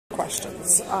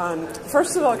questions.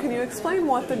 First of all, can you explain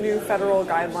what the new federal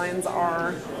guidelines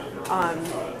are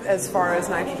as far as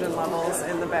nitrogen levels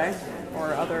in the bay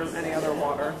or any other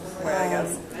waterway, I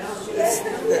guess?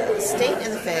 The state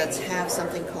and the feds have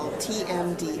something called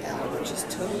TMDL, which is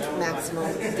total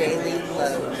maximum daily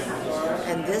load.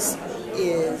 And this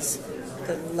is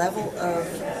the level of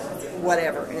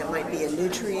whatever. And it might be a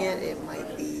nutrient, it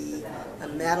might be a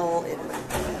metal, it might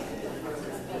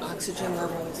be oxygen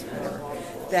levels, whatever,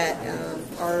 that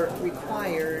are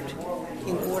required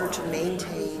in order to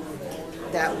maintain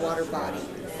that water body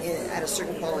at a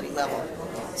certain quality level.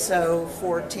 So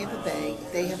for Tampa Bay,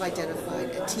 they have identified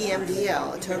a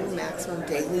TMDL, a total maximum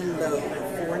daily load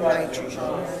for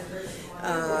nitrogen,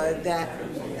 that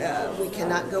we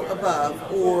cannot go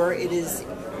above, or it is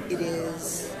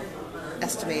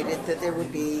estimated that there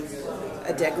would be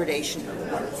a degradation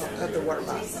of the water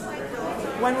body.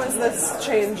 When was this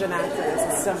change enacted? Is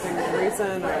this something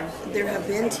recent? Or? There have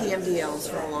been TMDLs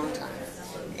for a long time.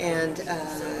 And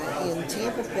in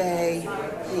Tampa Bay,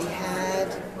 we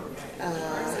had,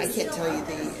 I can't tell you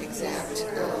the exact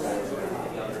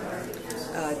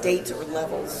dates or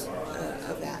levels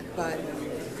of that, but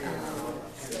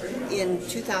in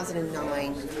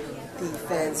 2009, the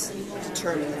feds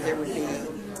determined that there would be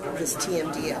this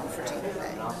TMDL for Tampa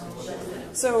Bay.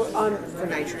 So for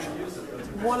nitrogen.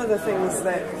 One of the things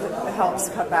that helps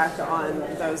cut back on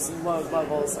those load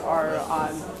levels are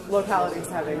localities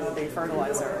having the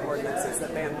fertilizer ordinances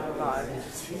that ban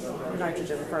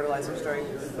nitrogen fertilizers during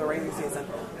the rainy season.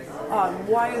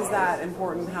 Why is that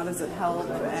important? How does it help?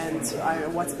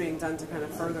 And what's being done to kind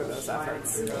of further those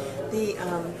efforts? The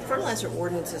fertilizer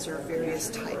ordinances are of various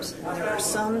types. There are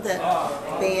some that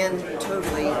ban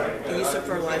totally the use of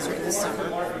fertilizer in the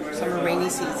summer rainy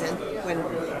season, when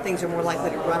things are more likely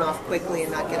to run off quickly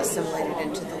and not get assimilated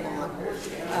into the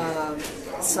lawn.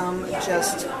 Some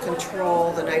just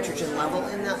control the nitrogen level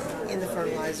in the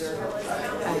fertilizer,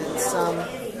 and some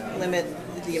limit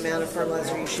the amount of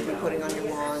fertilizer you should be putting on your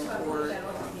lawn, or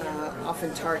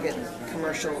often target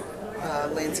commercial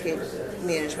landscape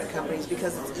management companies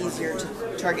because it's easier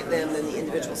to target them than the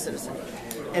individual citizen,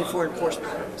 and for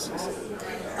enforcement purposes.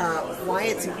 Why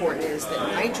it's important is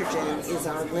that nitrogen is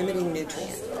our limiting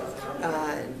nutrient.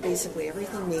 Basically,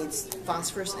 everything needs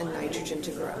phosphorus and nitrogen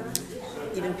to grow,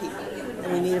 even people,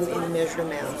 and we need them in measured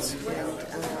amounts.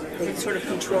 And they sort of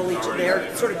control each other.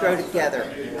 They sort of grow together.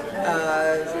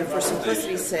 For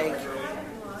simplicity's sake,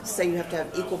 say you have to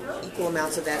have equal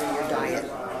amounts of that in your diet.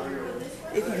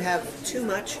 If you have too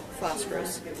much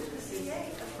phosphorus,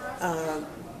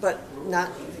 but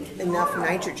not enough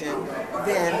nitrogen,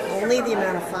 then only the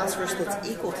amount of phosphorus that's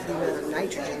equal to the amount of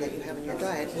nitrogen that you have in your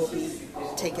diet will be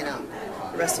taken up.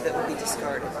 The rest of it will be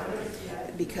discarded,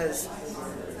 because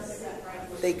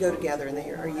they go together and they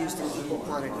are used in equal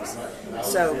quantities.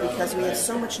 So because we have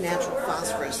so much natural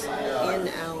phosphorus in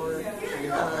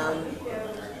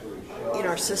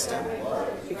our system,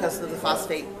 because of the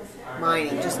phosphate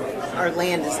mining, just our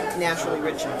land is naturally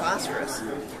rich in phosphorus,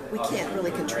 we can't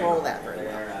really control that very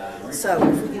well. So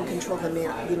if we can control the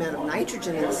amount of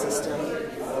nitrogen in the system,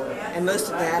 and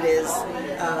most of that is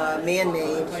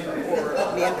man-made or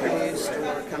man-produced,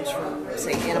 or comes from,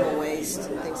 say, animal waste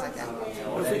and things like that.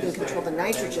 But if we can control the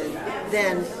nitrogen,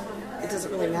 then it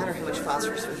doesn't really matter how much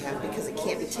phosphorus we have, because it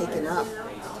can't be taken up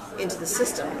into the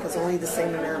system, because only the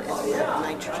same amount as we have of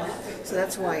nitrogen. So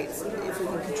that's why if we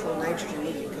can control nitrogen,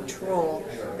 we can control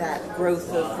that growth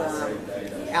of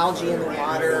algae in the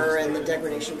water and the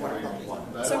degradation of water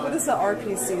quality. So what is the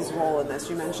RPC's role in this?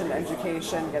 You mentioned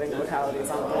education, getting localities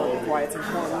on board with why it's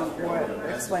important.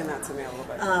 Explain that to me a little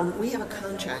bit. We have a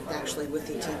contract actually with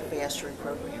the Tampa Bay Estuary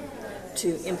Program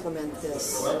to implement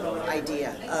this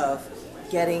idea of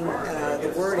getting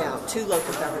the word out to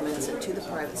local governments and to the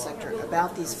private sector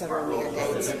about these federal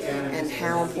mandates, and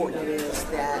how important it is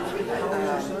that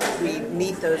we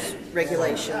meet those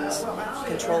regulations,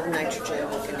 control the nitrogen,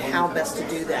 and how best to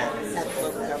do that at the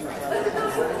local government level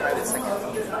and for the private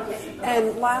sector.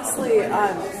 And lastly,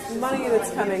 money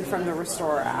that's coming from the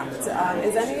Restore Act,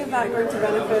 is any of that going to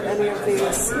benefit any of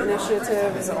these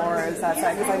initiatives, or is that,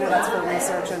 because I know that's for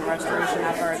research and restoration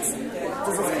efforts,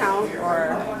 does this count,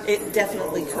 or? It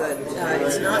definitely could.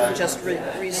 It's not just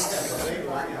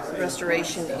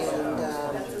restoration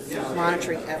and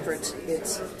monitoring efforts.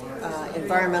 It's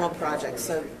environmental projects.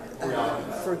 So,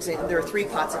 for example, there are 3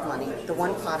 pots of money. The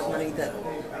one pot of money that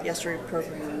the Estuary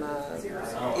Program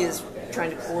is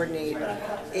trying to coordinate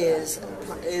is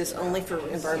only for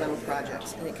environmental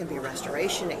projects, and it can be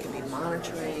restoration, it can be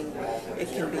monitoring, it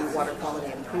can be water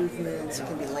quality improvements, it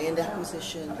can be land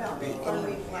acquisition, it can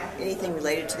be anything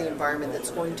related to the environment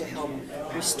that's going to help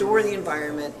restore the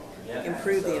environment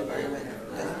improve the environment.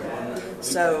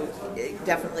 So it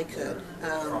definitely could.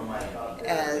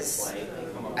 As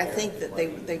I think that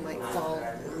they might fall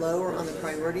lower on the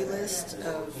priority list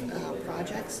of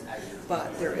projects,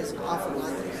 but there is an awful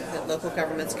lot that local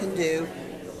governments can do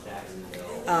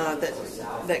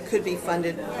that could be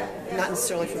funded, not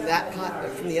necessarily from that pot,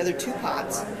 but from the other two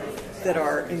pots that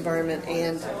are environment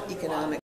and economic